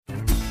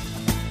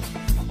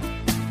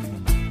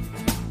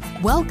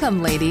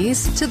Welcome,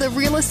 ladies, to the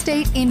Real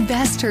Estate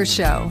Investor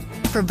Show,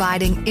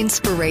 providing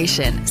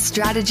inspiration,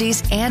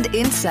 strategies, and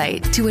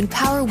insight to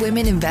empower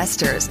women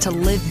investors to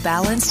live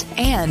balanced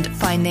and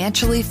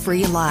financially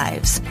free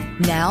lives.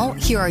 Now,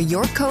 here are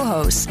your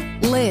co-hosts,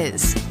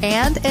 Liz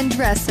and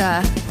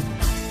Andressa.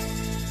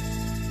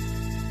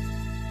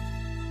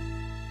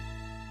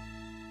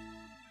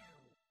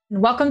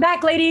 Welcome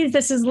back, ladies.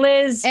 This is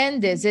Liz.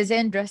 And this is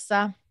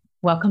Andressa.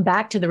 Welcome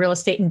back to the Real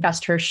Estate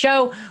Investor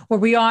Show, where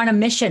we are on a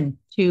mission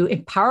to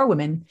empower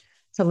women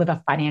to live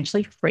a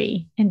financially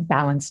free and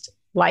balanced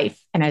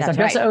life. And as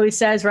Andressa always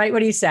says, right? What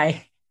do you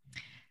say?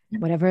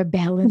 Whatever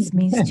balance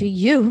means to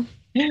you.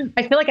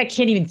 I feel like I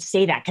can't even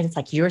say that because it's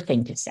like your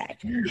thing to say.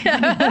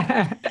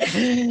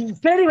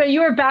 But anyway,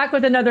 you are back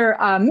with another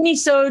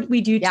mini-sode. We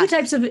do two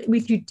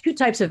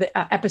types of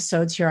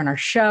episodes here on our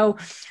show.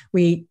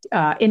 We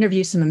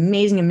interview some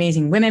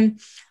amazing women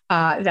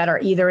that are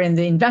either in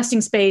the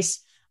investing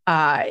space,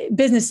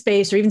 business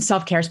space, or even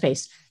self-care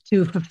space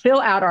to fulfill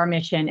out our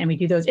mission. And we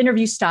do those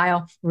interview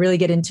style, really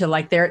get into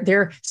like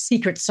their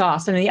secret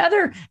sauce. And the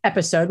other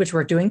episode, which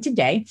we're doing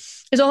today,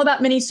 is all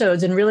about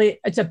mini-sodes. And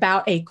really it's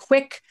about a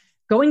quick,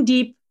 going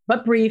deep,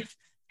 but brief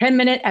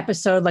 10-minute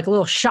episode, like a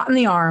little shot in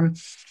the arm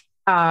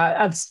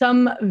of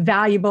some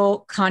valuable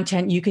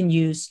content you can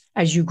use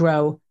as you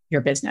grow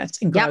your business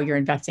and grow your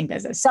investing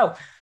business. So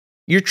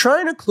you're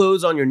trying to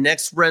close on your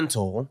next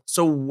rental,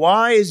 so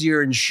why is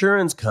your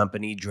insurance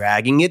company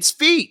dragging its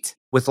feet?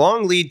 With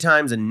long lead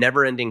times and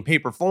never-ending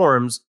paper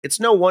forms, it's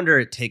no wonder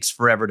it takes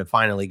forever to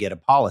finally get a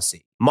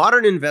policy.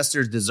 Modern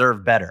investors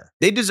deserve better.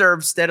 They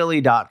deserve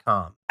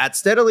Steadily.com. At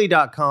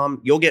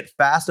Steadily.com, you'll get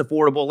fast,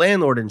 affordable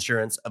landlord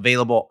insurance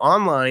available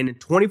online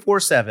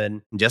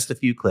 24/7 in just a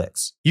few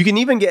clicks. You can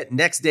even get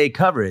next-day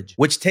coverage,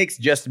 which takes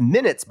just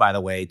minutes, by the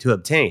way, to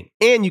obtain.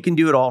 And you can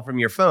do it all from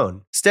your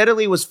phone.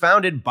 Steadily was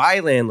founded by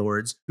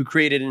landlords who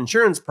created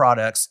insurance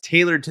products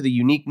tailored to the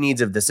unique needs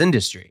of this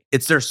industry.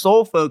 It's their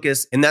sole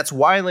focus, and that's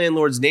why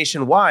landlords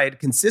nationwide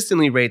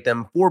consistently rate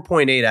them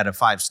 4.8 out of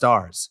 5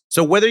 stars.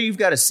 So whether you've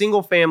got a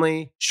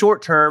single-family,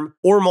 short-term,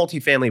 or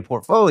multifamily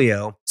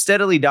portfolio,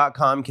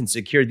 Steadily.com can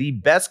secure the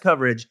best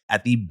coverage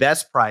at the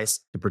best price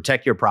to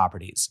protect your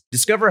properties.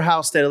 Discover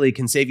how Steadily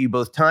can save you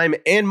both time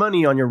and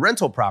money on your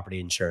rental property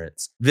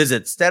insurance.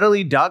 Visit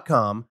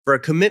Steadily.com for a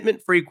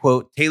commitment-free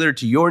quote tailored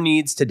to your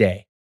needs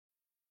today.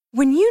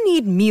 When you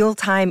need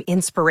mealtime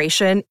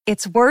inspiration,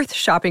 it's worth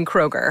shopping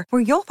Kroger,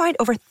 where you'll find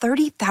over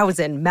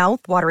 30,000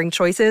 mouth-watering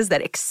choices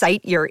that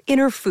excite your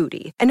inner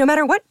foodie. And no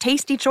matter what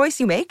tasty choice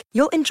you make,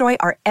 you'll enjoy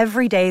our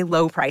everyday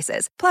low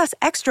prices, plus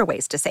extra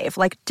ways to save,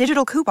 like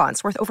digital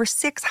coupons worth over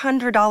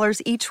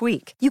 $600 each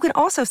week. You can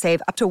also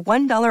save up to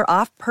 $1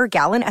 off per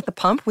gallon at the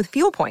pump with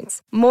fuel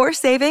points. More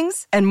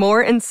savings and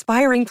more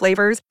inspiring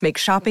flavors make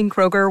shopping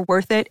Kroger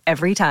worth it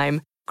every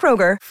time.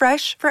 Kroger,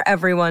 fresh for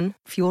everyone.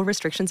 Fuel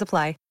restrictions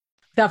apply.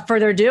 Without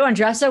further ado,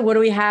 Andressa, what do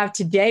we have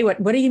today? What are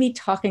you going to be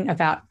talking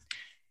about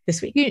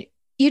this week?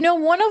 You know,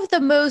 one of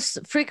the most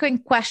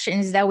frequent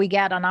questions that we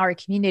get on our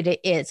community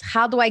is,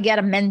 how do I get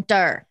a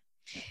mentor?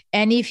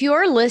 And if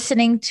you're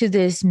listening to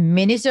this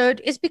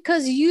minisode, it's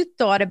because you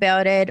thought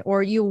about it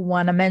or you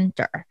want a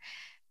mentor.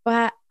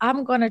 But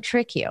I'm going to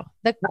trick you.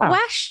 The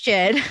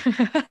question,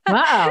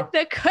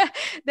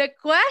 the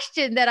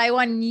question that I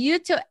want you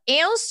to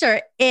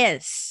answer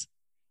is,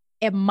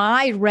 am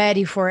I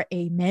ready for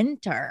a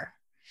mentor?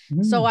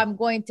 So I'm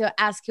going to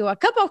ask you a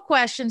couple of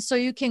questions so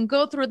you can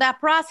go through that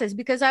process,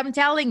 because I'm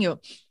telling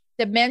you,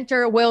 the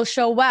mentor will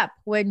show up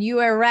when you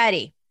are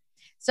ready.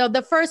 So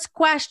the first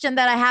question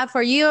that I have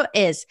for you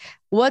is,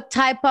 what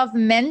type of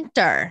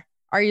mentor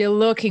are you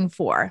looking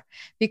for?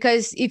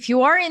 Because if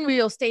you are in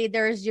real estate,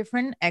 there's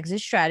different exit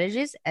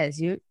strategies, as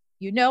you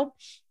know,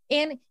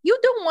 and you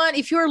don't want,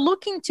 if you're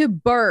looking to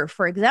BRRRR,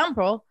 for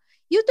example,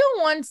 you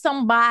don't want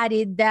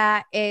somebody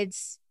that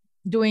is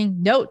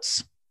doing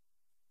notes.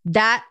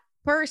 That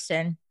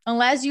person,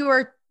 unless you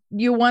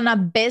want a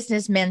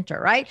business mentor,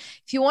 right?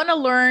 If you want to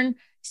learn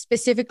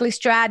specifically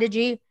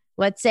strategy,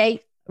 let's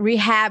say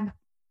rehab,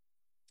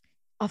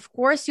 of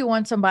course you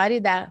want somebody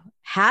that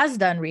has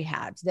done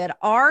rehabs, that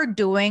are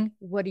doing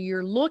what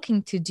you're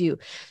looking to do.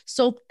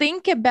 So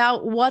think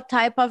about what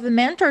type of a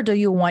mentor do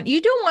you want.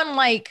 You don't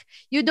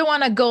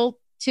want to go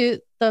to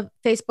the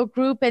Facebook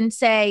group and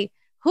say,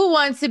 who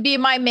wants to be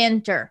my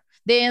mentor?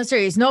 The answer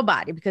is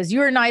nobody, because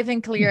you're not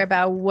even clear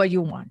about what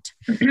you want.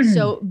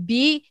 So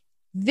be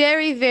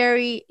very,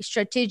 very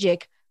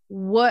strategic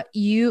what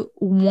you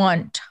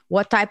want,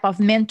 what type of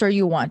mentor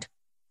you want.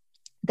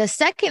 The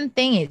second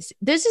thing is,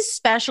 this is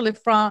especially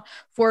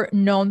for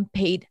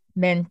non-paid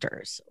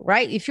mentors,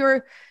 right? If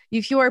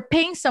you are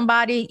paying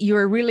somebody,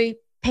 you're really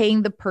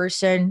paying the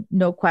person,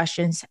 no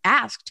questions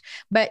asked.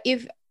 But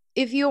if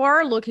you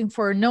are looking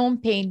for a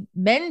non-paid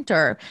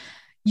mentor,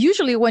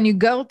 usually when you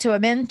go to a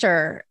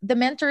mentor, the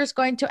mentor is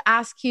going to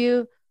ask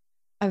you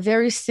a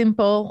very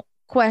simple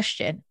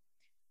question.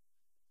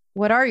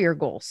 What are your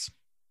goals?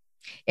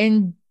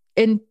 And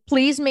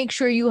please make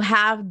sure you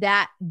have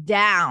that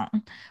down.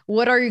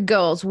 What are your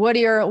goals? What are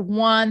your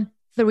 1,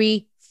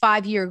 3,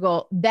 5-year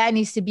goal? That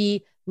needs to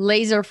be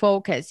laser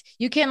focus.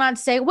 You cannot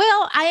say,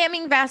 well, I am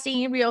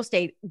investing in real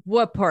estate.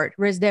 What part?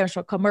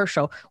 Residential,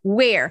 commercial,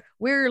 where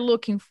you're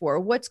looking for,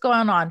 what's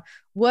going on?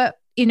 What,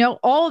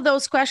 all of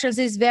those questions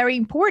is very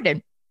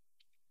important,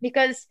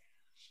 because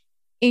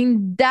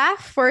in that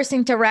first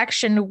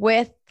interaction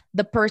with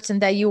the person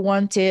that you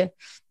want to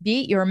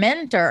be your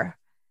mentor,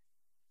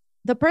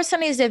 the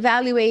person is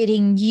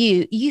evaluating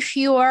you if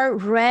you are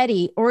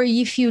ready or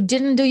if you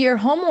didn't do your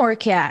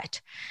homework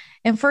yet.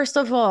 And first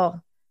of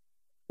all,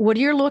 what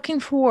you're looking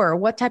for,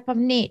 what type of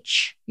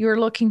niche you're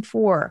looking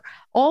for,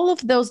 all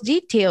of those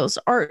details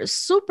are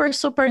super,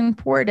 super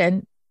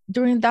important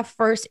during that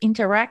first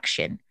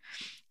interaction.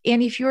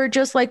 And if you're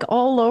just like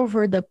all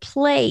over the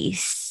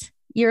place,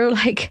 you're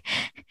like,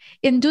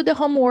 and do the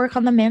homework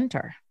on the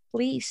mentor.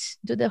 Please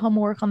do the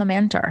homework on the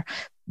mentor.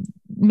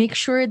 Make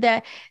sure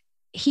that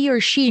he or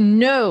she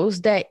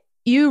knows that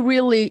you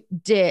really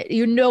did.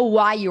 You know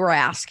why you were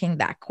asking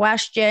that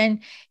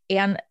question.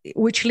 And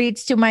which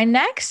leads to my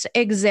next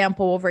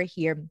example over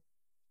here.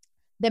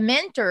 The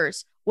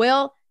mentors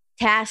will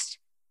test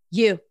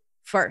you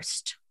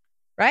first,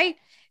 right?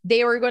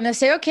 They were going to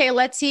say, okay,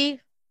 let's see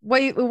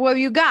what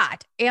you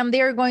got. And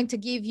they're going to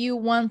give you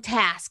one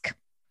task.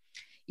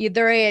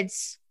 Either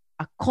it's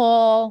a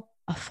call,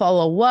 a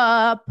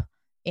follow-up,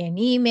 an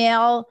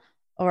email,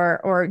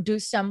 or do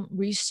some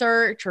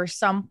research or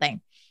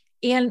something.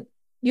 And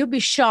you'll be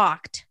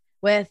shocked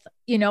with,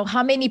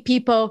 how many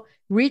people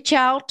reach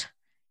out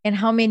and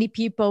how many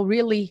people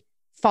really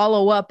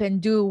follow up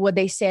and do what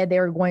they said they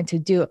were going to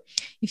do.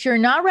 If you're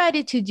not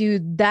ready to do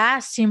that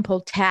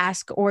simple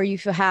task, or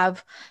if you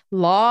have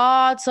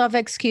lots of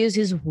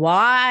excuses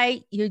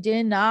why you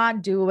did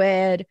not do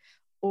it,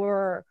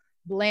 or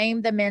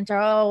blame the mentor,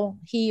 oh,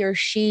 he or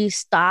she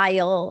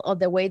style, or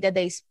the way that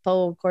they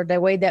spoke, or the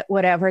way that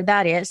whatever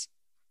that is,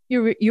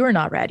 you're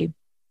not ready.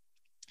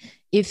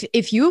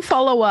 If you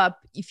follow up,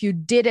 if you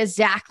did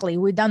exactly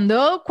without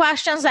no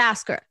questions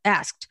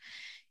asked,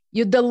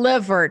 you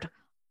delivered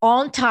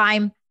on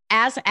time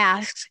as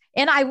asked,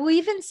 and I will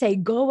even say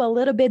go a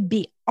little bit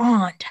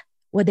beyond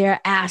what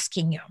they're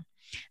asking you.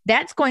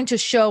 That's going to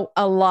show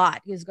a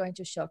lot. It's going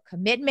to show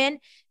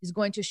commitment. It's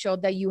going to show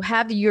that you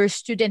have your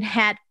student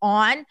hat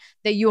on,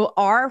 that you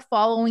are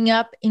following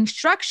up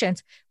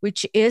instructions,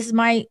 which is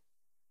my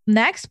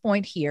next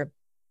point here.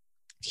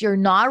 If you're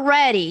not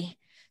ready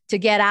to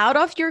get out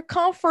of your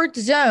comfort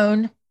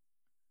zone,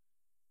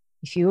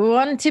 if you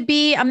want to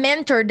be a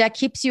mentor that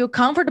keeps you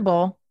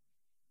comfortable,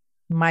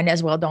 might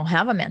as well don't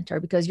have a mentor,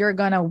 because you're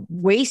going to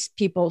waste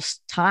people's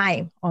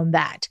time on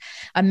that.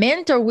 A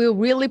mentor will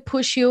really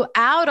push you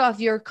out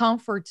of your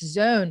comfort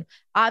zone.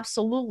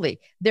 Absolutely.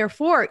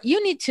 Therefore,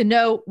 you need to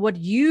know what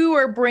you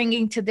are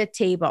bringing to the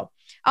table.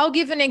 I'll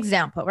give an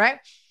example, right?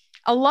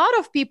 A lot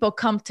of people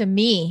come to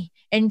me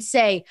and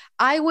say,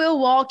 I will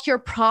walk your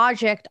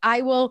project.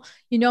 I will,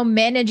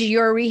 manage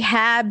your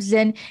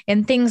rehabs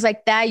and things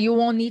like that. You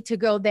won't need to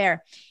go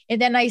there.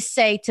 And then I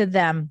say to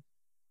them,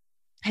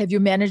 have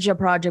you managed a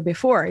project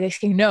before? They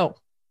say no.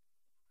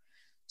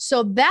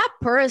 So that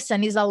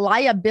person is a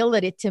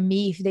liability to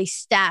me if they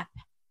step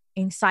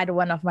inside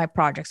one of my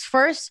projects.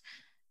 First,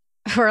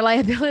 for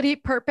liability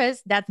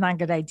purpose, that's not a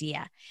good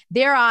idea.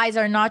 Their eyes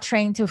are not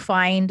trained to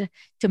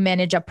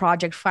manage a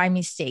project, find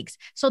mistakes.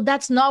 So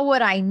that's not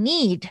what I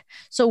need.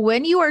 So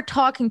when you are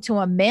talking to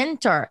a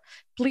mentor,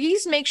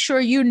 please make sure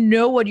you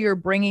know what you're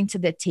bringing to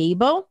the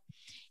table.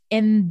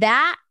 And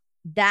that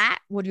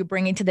what you're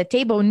bringing to the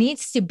table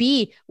needs to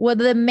be what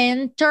the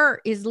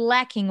mentor is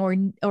lacking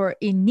or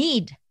in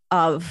need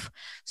of.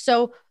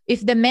 So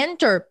if the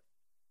mentor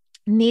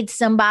needs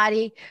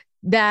somebody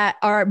that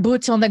are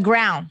boots on the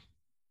ground,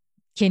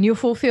 can you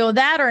fulfill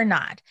that or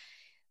not?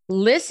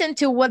 Listen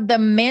to what the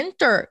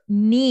mentor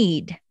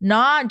need,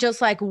 not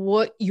just like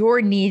what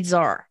your needs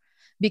are.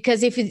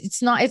 Because if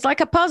it's not, it's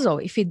like a puzzle.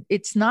 If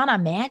it's not a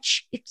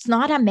match, it's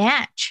not a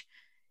match.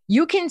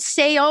 You can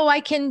say, oh,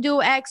 I can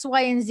do X,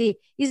 Y, and Z.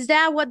 Is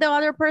that what the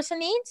other person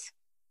needs?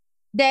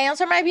 The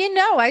answer might be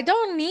no, I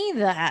don't need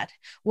that.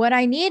 What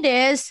I need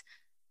is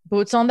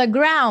boots on the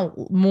ground,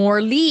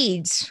 more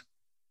leads,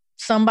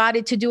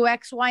 somebody to do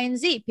X, Y, and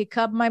Z, pick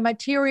up my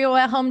material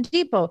at Home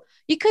Depot.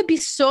 It could be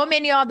so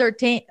many other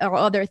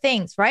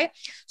things, right?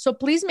 So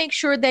please make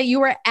sure that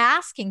you are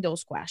asking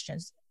those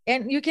questions.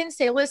 And you can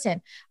say,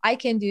 listen, I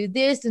can do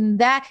this and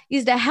that.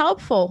 Is that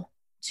helpful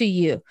to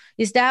you?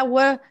 Is that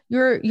what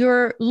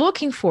you're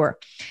looking for?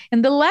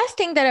 And the last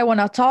thing that I want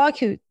to talk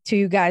to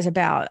you guys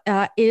about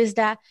is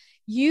that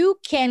you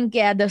can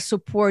get the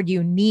support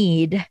you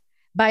need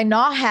by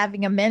not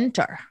having a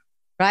mentor,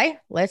 right?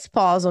 Let's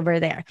pause over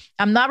there.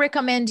 I'm not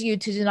recommending you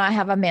to do not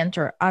have a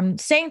mentor. I'm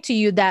saying to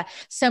you that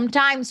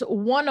sometimes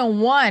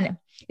one-on-one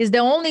is the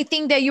only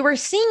thing that you are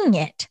seeing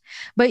it.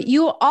 But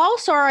you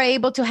also are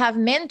able to have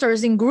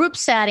mentors in group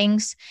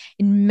settings,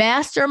 in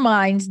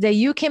masterminds that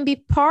you can be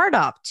part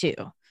of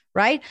too,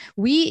 right?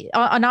 We,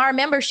 on our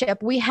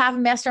membership, we have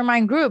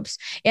mastermind groups.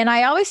 And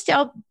I always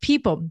tell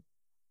people,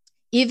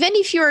 even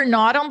if you're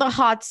not on the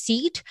hot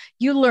seat,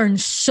 you learn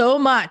so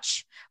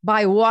much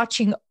by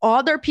watching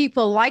other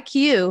people like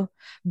you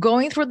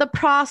going through the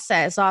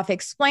process of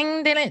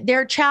explaining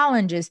their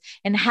challenges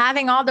and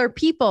having other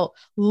people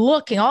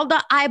looking, all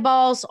the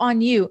eyeballs on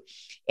you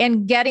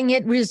and getting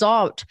it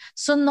resolved.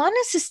 So not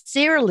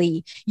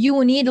necessarily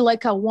you need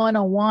like a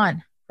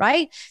one-on-one,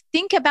 right?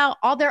 Think about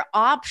other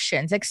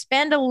options,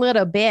 expand a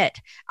little bit.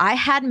 I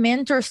had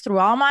mentors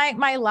throughout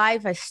my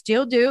life. I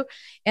still do.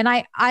 And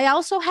I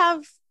also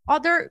have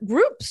other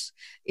groups.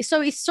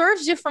 So it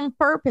serves different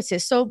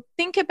purposes. So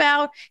think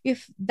about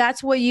if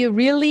that's what you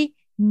really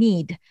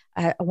need,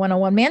 a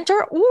one-on-one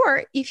mentor,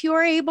 or if you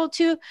are able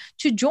to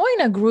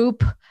join a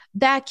group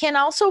that can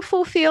also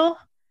fulfill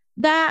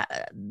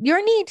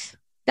your needs.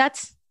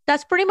 That's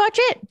pretty much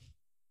it.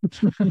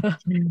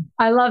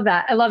 I love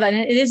that. And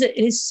it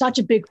is such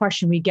a big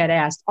question we get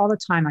asked all the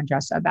time,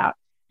 Andressa, about,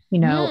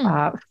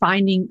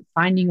 finding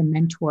a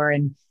mentor.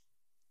 And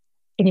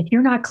if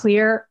you're not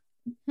clear,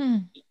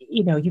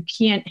 you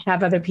can't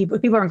have other people.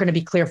 People aren't going to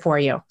be clear for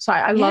you. So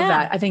I love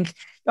that. I think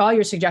all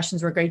your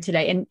suggestions were great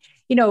today. And,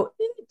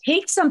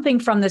 take something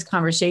from this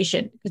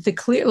conversation.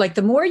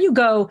 The more you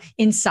go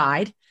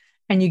inside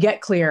and you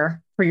get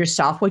clear for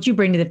yourself, what you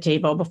bring to the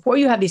table before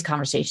you have these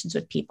conversations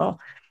with people,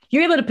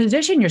 you're able to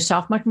position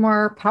yourself much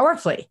more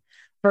powerfully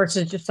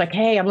versus just like,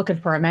 hey, I'm looking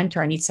for a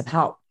mentor. I need some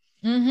help.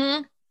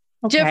 Mm-hmm.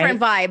 Okay.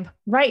 Different vibe.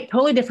 Right.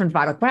 Totally different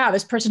vibe. Like, wow,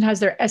 this person has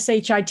their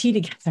SHIT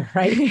together,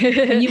 right?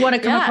 And you want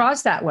to come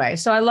across that way.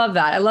 So I love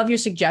that. I love your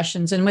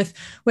suggestions. And with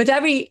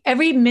every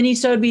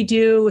minisode we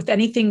do, with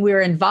anything we're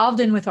involved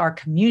in with our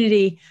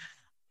community,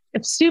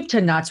 soup to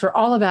nuts, we're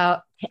all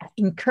about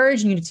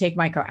encouraging you to take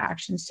micro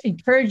actions,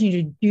 encouraging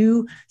you to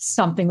do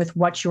something with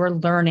what you're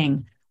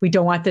learning. We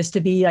don't want this to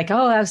be like,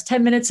 oh, that was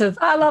 10 minutes of,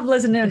 I love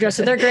Liz and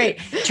Andressa. They're great.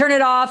 Turn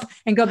it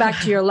off and go back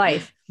to your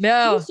life.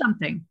 No. Do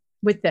something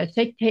with this.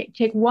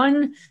 Take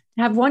one,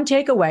 have one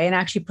takeaway and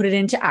actually put it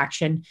into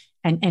action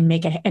and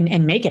make it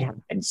and make it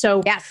happen.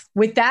 So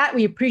with that,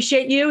 we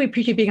appreciate you. We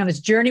appreciate being on this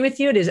journey with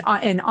you. It is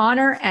an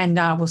honor, and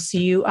we'll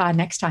see you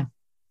next time.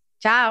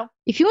 Ciao.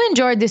 If you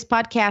enjoyed this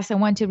podcast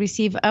and want to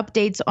receive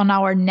updates on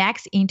our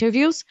next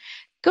interviews,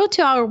 go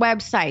to our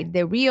website,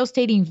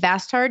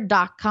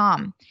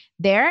 therealestateinvestor.com.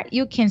 There,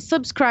 you can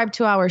subscribe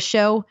to our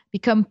show,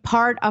 become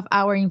part of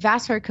our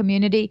investor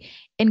community,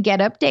 and get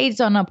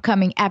updates on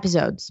upcoming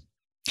episodes.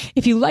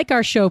 If you like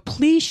our show,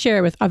 please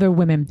share with other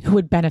women who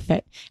would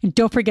benefit. And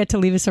don't forget to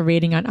leave us a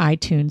rating on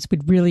iTunes.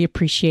 We'd really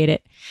appreciate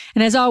it.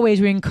 And as always,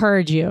 we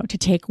encourage you to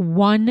take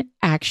one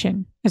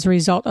action as a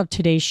result of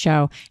today's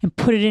show and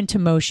put it into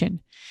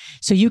motion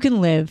so you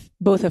can live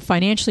both a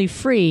financially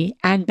free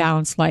and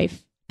balanced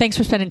life. Thanks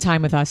for spending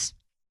time with us.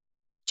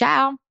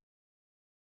 Ciao.